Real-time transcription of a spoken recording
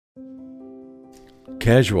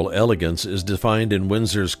Casual elegance is defined in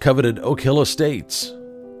Windsor's coveted Oak Hill estates.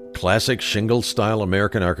 Classic shingle-style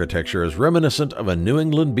American architecture is reminiscent of a New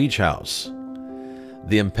England beach house.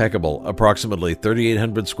 The impeccable, approximately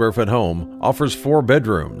 3,800 square foot home offers 4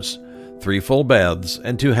 bedrooms, 3 full baths,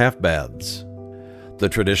 and 2 half baths. The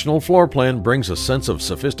traditional floor plan brings a sense of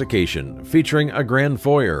sophistication, featuring a grand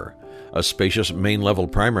foyer, a spacious main-level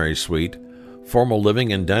primary suite, formal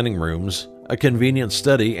living and dining rooms, a convenient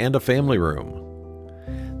study, and a family room.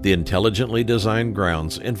 The intelligently designed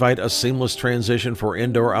grounds invite a seamless transition for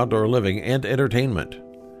indoor-outdoor living and entertainment.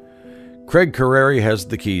 Craig Curreri has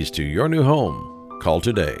the keys to your new home. Call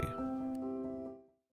today.